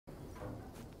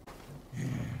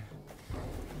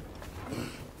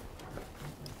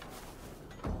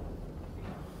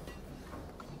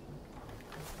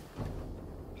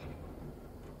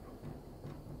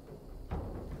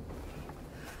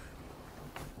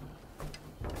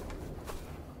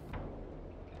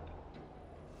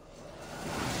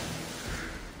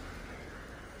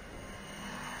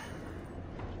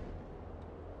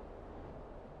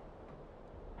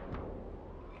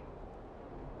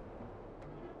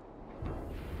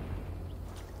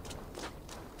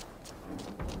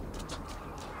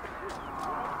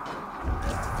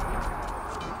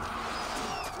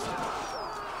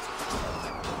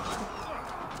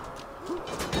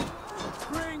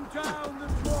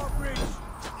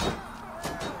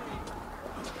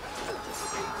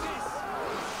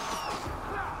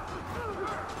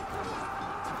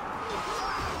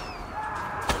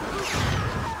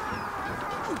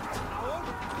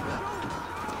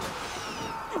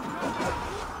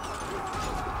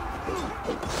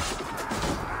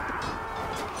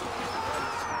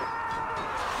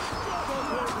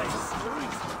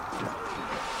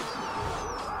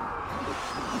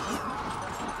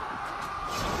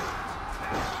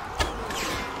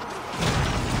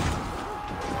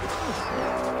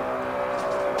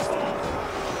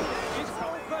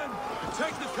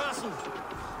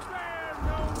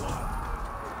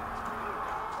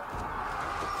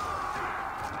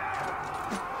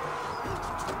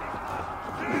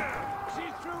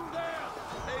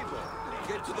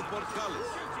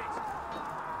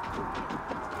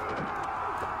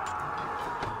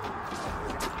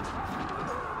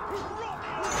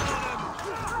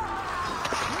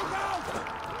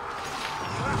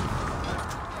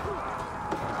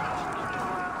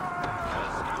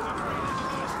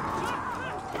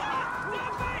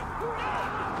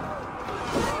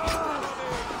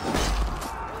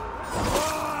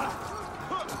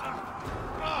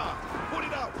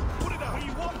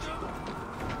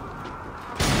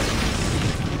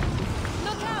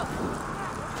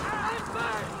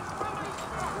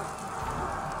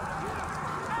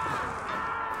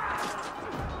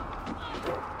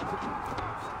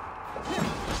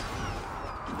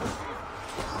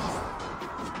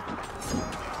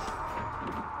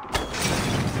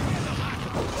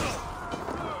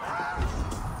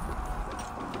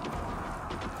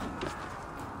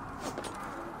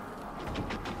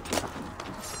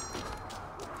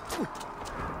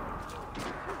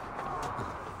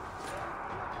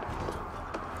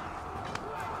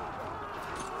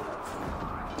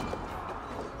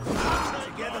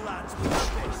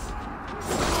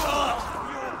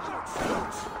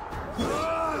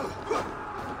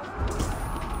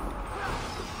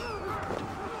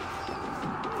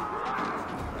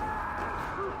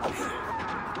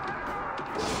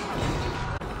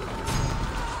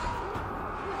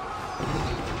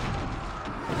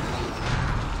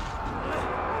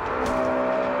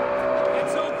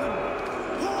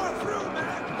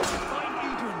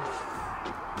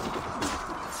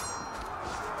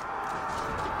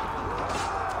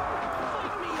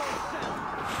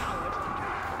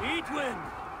Eadwyn!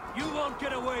 You won't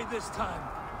get away this time!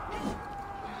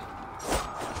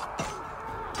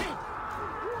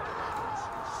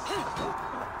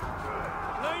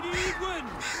 Lady Eadwyn!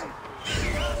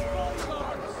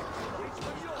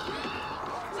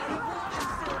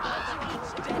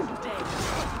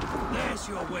 There's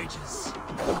your wages.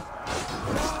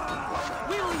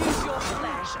 We'll use your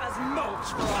flesh as mulch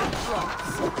for our crops.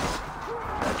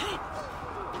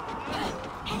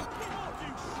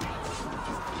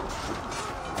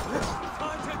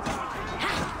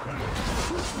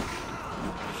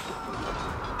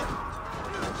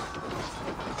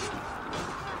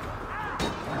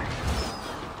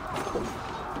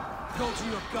 Go to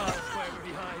your god wherever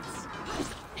he hides.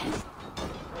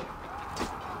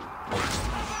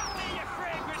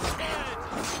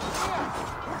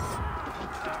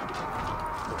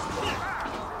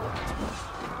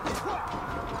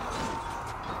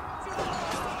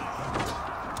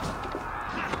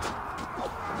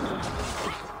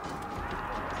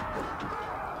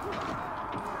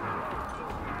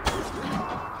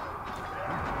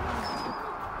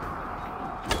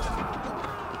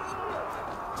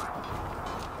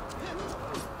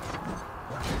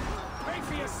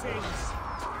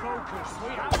 Focus, we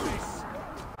have this!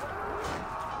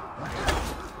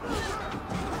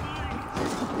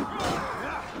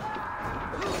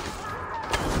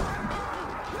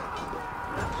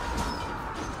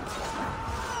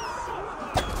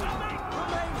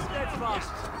 Remain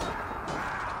steadfast!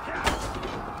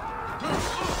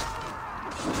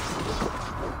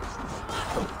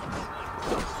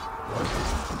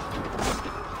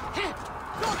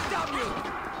 God damn you!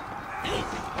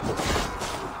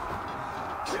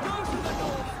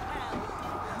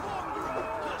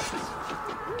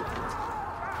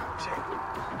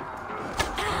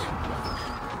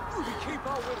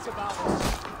 Wits about us.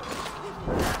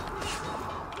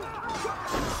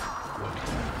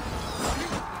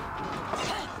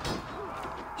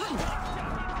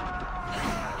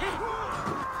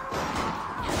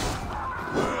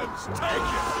 Worms, take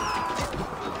it!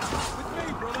 With me,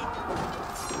 brother!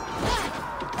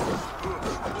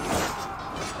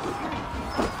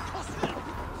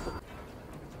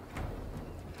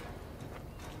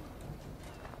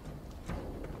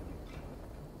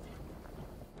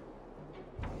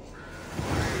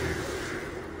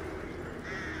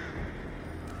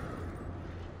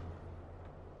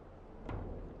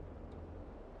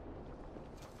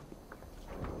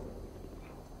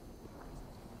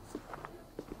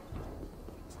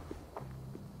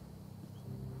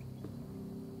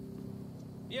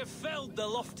 You felled the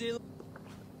lofty...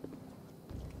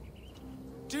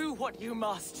 Do what you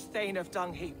must, Thane of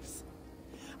Dung Heaps.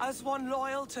 As one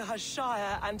loyal to her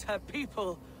shire and her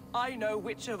people, I know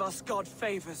which of us God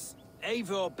favors.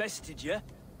 Eivor bested you.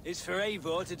 It's for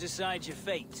Eivor to decide your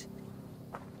fate.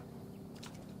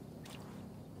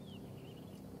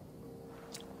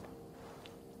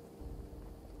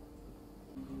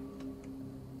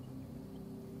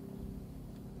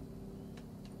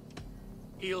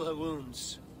 Heal her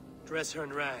wounds, dress her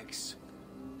in rags,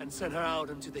 and send her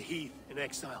out into the heath In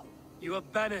exile. You are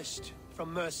banished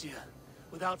from Mercia.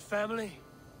 Without family,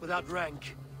 without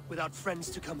rank, without friends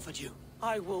to comfort you.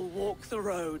 I will walk the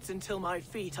roads until my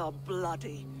feet are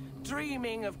bloody,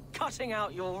 dreaming of cutting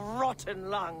out your rotten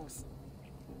lungs.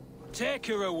 Take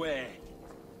her away.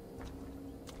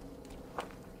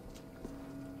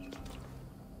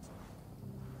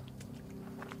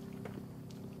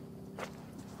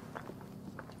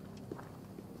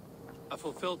 I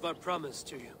fulfilled my promise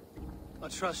to you. I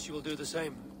trust you will do the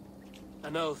same.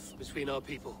 An oath between our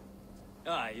people.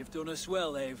 Aye, you've done us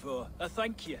well, Eivor. I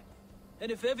thank you.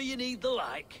 And if ever you need the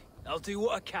like, I'll do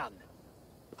what I can.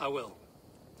 I will.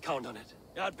 Count on it.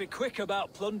 I'd be quick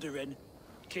about plundering.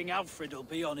 King Alfred will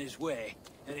be on his way,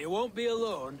 and he won't be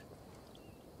alone.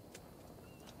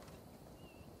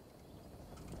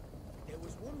 There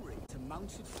was one ring to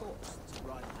mounted force to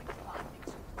ride like lightning.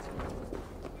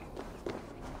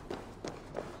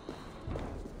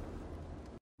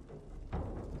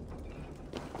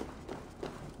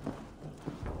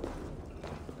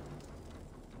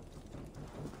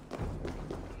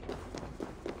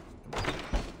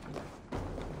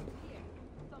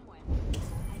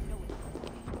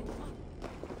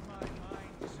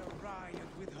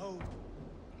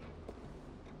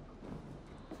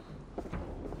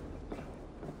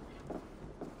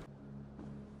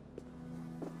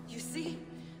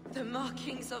 The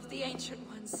markings of the Ancient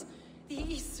Ones. The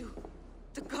Isu.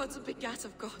 The gods begat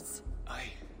of gods.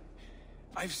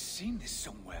 I've seen this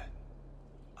somewhere.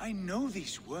 I know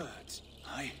these words.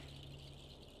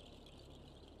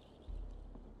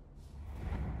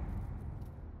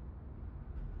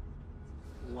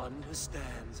 One who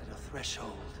stands at a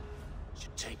threshold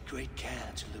should take great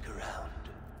care to look around.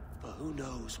 For who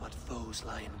knows what foes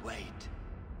lie in wait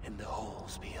in the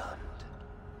halls beyond.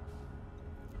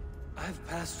 I've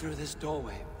passed through this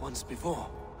doorway once before.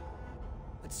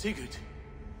 With Sigurd.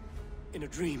 In a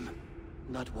dream.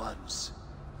 Not once.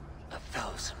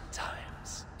 1,000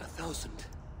 times. 1,000.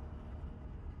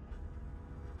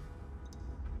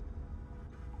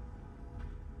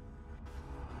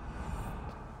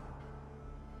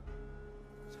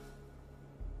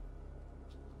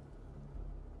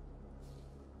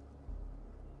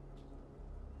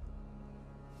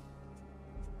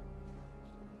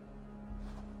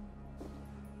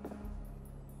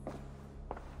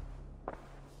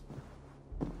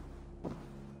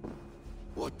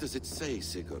 What does it say,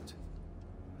 Sigurd?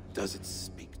 Does it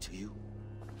speak to you?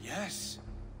 Yes.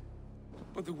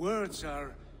 But the words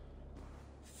are...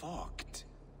 fogged.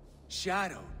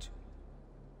 Shadowed.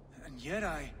 And yet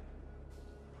I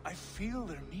feel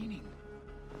their meaning.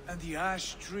 And the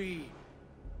ash tree...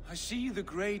 I see the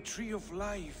great tree of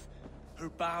life. Her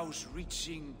boughs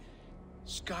reaching...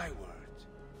 skyward.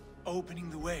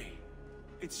 Opening the way.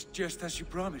 It's just as you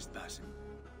promised, Basim.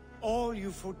 All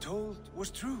you foretold was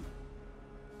true.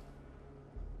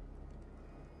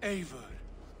 Eivor,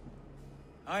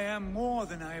 I am more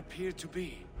than I appear to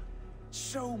be.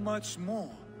 So much more.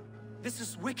 This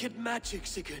is wicked magic,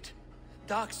 Sigurd.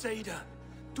 Dark Saga.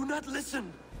 Do not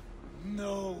listen.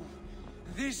 No.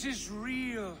 This is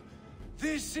real.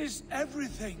 This is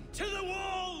everything. To the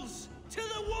walls! To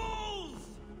the walls!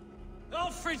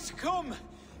 Alfred's come!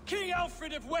 King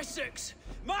Alfred of Wessex!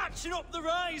 Marching up the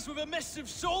rise with a mess of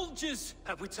soldiers!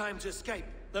 Have we time to escape?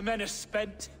 The men are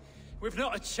spent. We've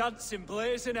not a chance in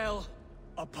blazing hell.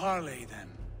 A parley, then.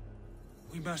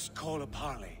 We must call a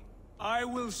parley. I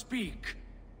will speak,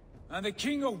 and the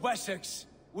King of Wessex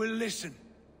will listen.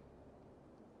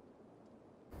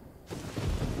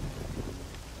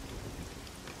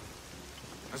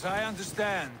 As I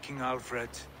understand, King Alfred,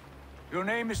 your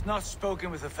name is not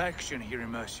spoken with affection here in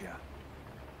Mercia.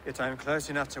 Yet I am close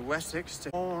enough to Wessex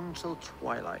to mourn till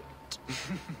twilight.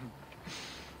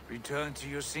 Return to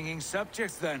your singing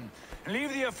subjects, then, and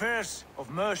leave the affairs of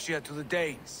Mercia to the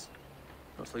Danes.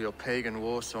 Not till your pagan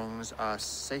war songs are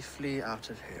safely out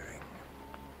of hearing.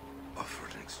 Offer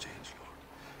an exchange, Lord.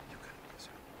 You can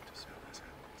deserve as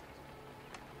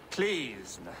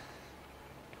Please,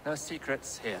 no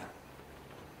secrets here.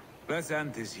 Let's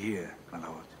end this here, my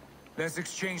lord. Let's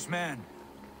exchange men.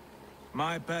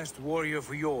 My best warrior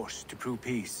for yours to prove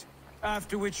peace.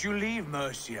 After which you leave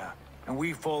Mercia, and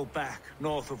we fall back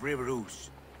north of River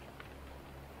Ouse.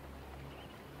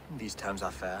 These terms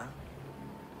are fair.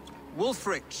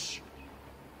 Wulfrich!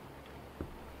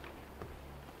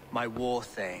 My war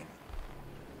thane.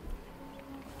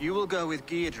 You will go with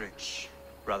Geadrich,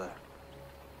 brother.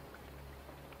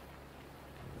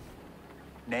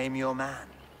 Name your man.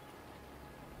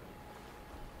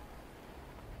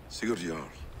 Sigurd Jarl,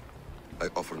 I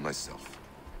offer myself.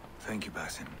 Thank you,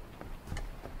 Basim.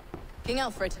 King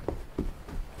Alfred.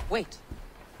 Wait.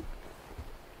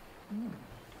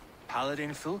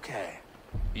 Paladin Fulke,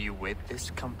 you with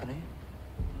this company?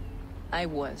 I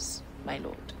was, my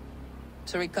lord.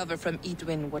 To recover from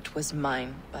Eadwyn what was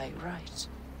mine by right.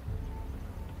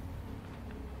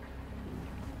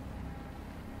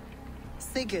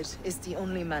 Sigurd is the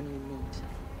only man you need.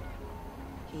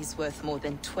 He's worth more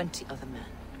than 20 other men.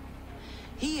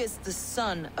 He is the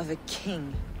son of a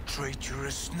king.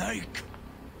 Traitorous snake!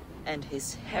 And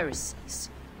his heresies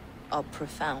are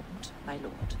profound, my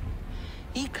lord.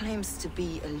 He claims to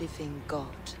be a living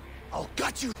god. I'll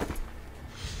gut you!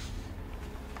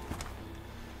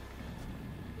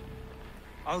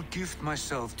 I'll gift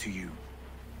myself to you,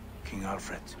 King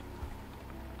Alfred.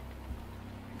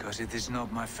 Because it is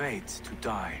not my fate to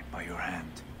die by your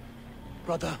hand.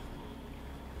 Brother.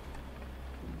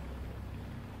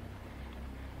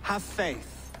 Have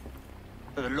faith,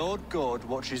 for the Lord God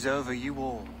watches over you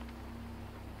all.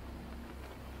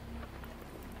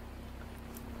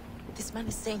 This man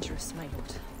is dangerous, my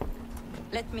lord.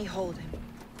 Let me hold him.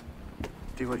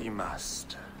 Do what you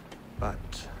must, but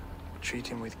treat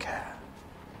him with care.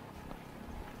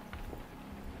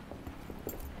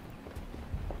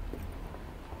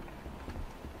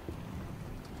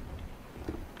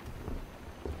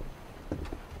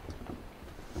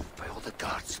 By all the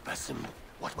gods, Basim,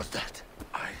 what was that?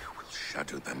 I will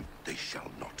shadow them. They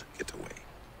shall not get away.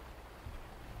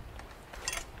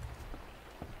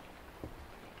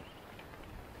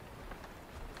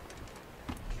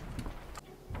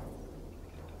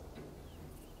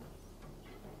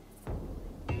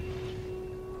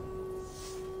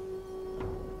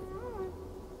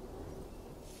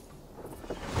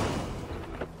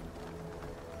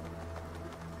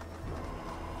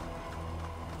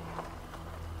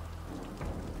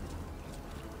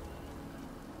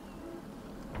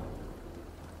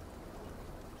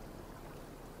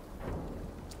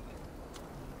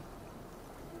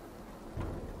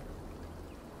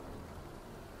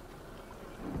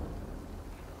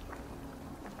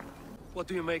 What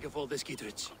do you make of all this,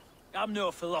 Gidrich? I'm no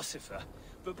philosopher,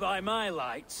 but by my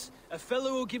lights, a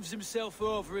fellow who gives himself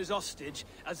over as hostage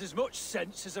has as much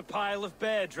sense as a pile of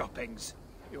bear droppings.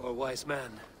 You're a wise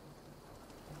man.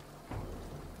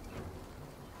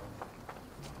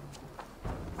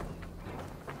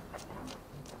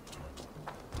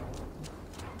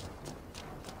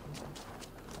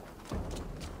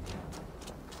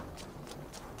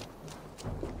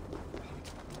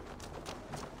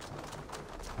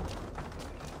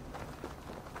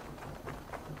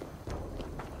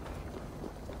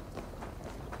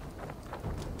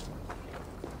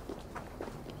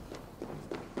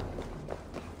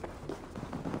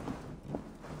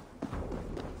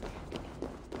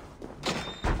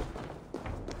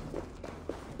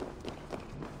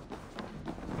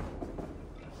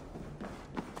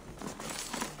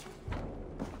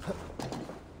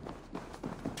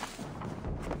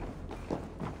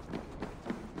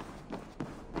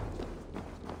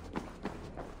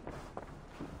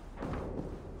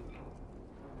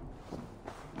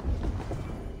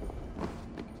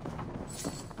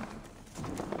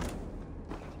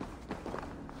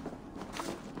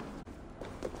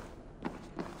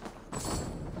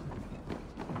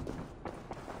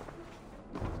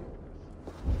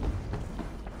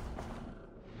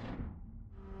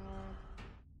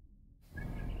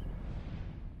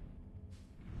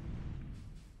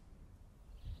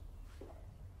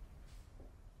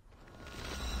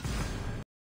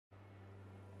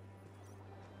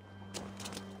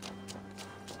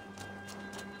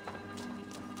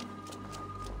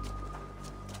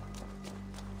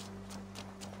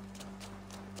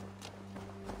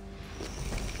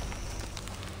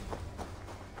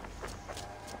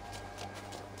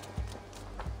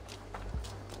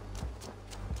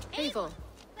 Eivor,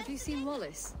 have you seen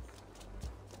Wallace?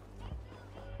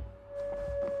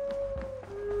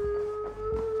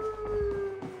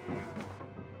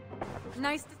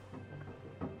 Nice to...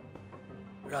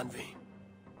 Ranvi.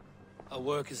 Our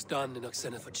work is done in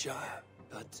Oxenfordshire,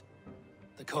 but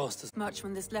the cost is... Much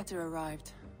when this letter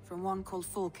arrived, from one called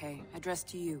Fulke, addressed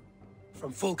to you.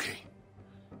 From Fulke?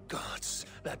 Gods,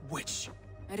 that witch!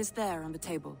 It is there on the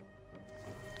table.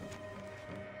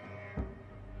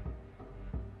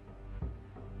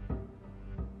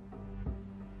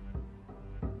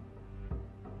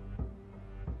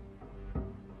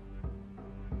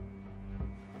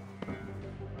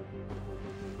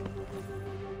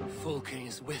 Fulke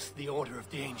is with the Order of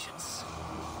the Ancients.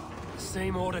 The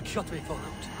same order Kjotve followed.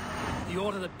 The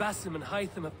order that Basim and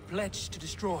Hytham have pledged to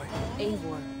destroy.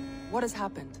 Eivor, what has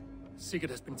happened? Sigurd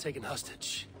has been taken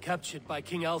hostage, captured by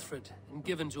King Alfred, and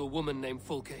given to a woman named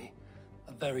Fulke.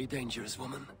 A very dangerous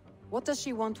woman. What does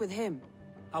she want with him?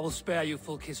 I will spare you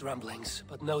Fulke's ramblings,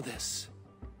 but know this.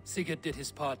 Sigurd did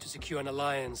his part to secure an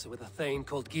alliance with a thane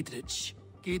called Gidrich.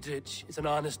 Gidrich is an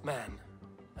honest man,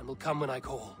 and will come when I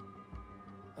call.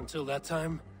 Until that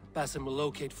time, Basim will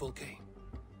locate Fulke.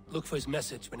 Look for his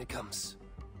message when it comes.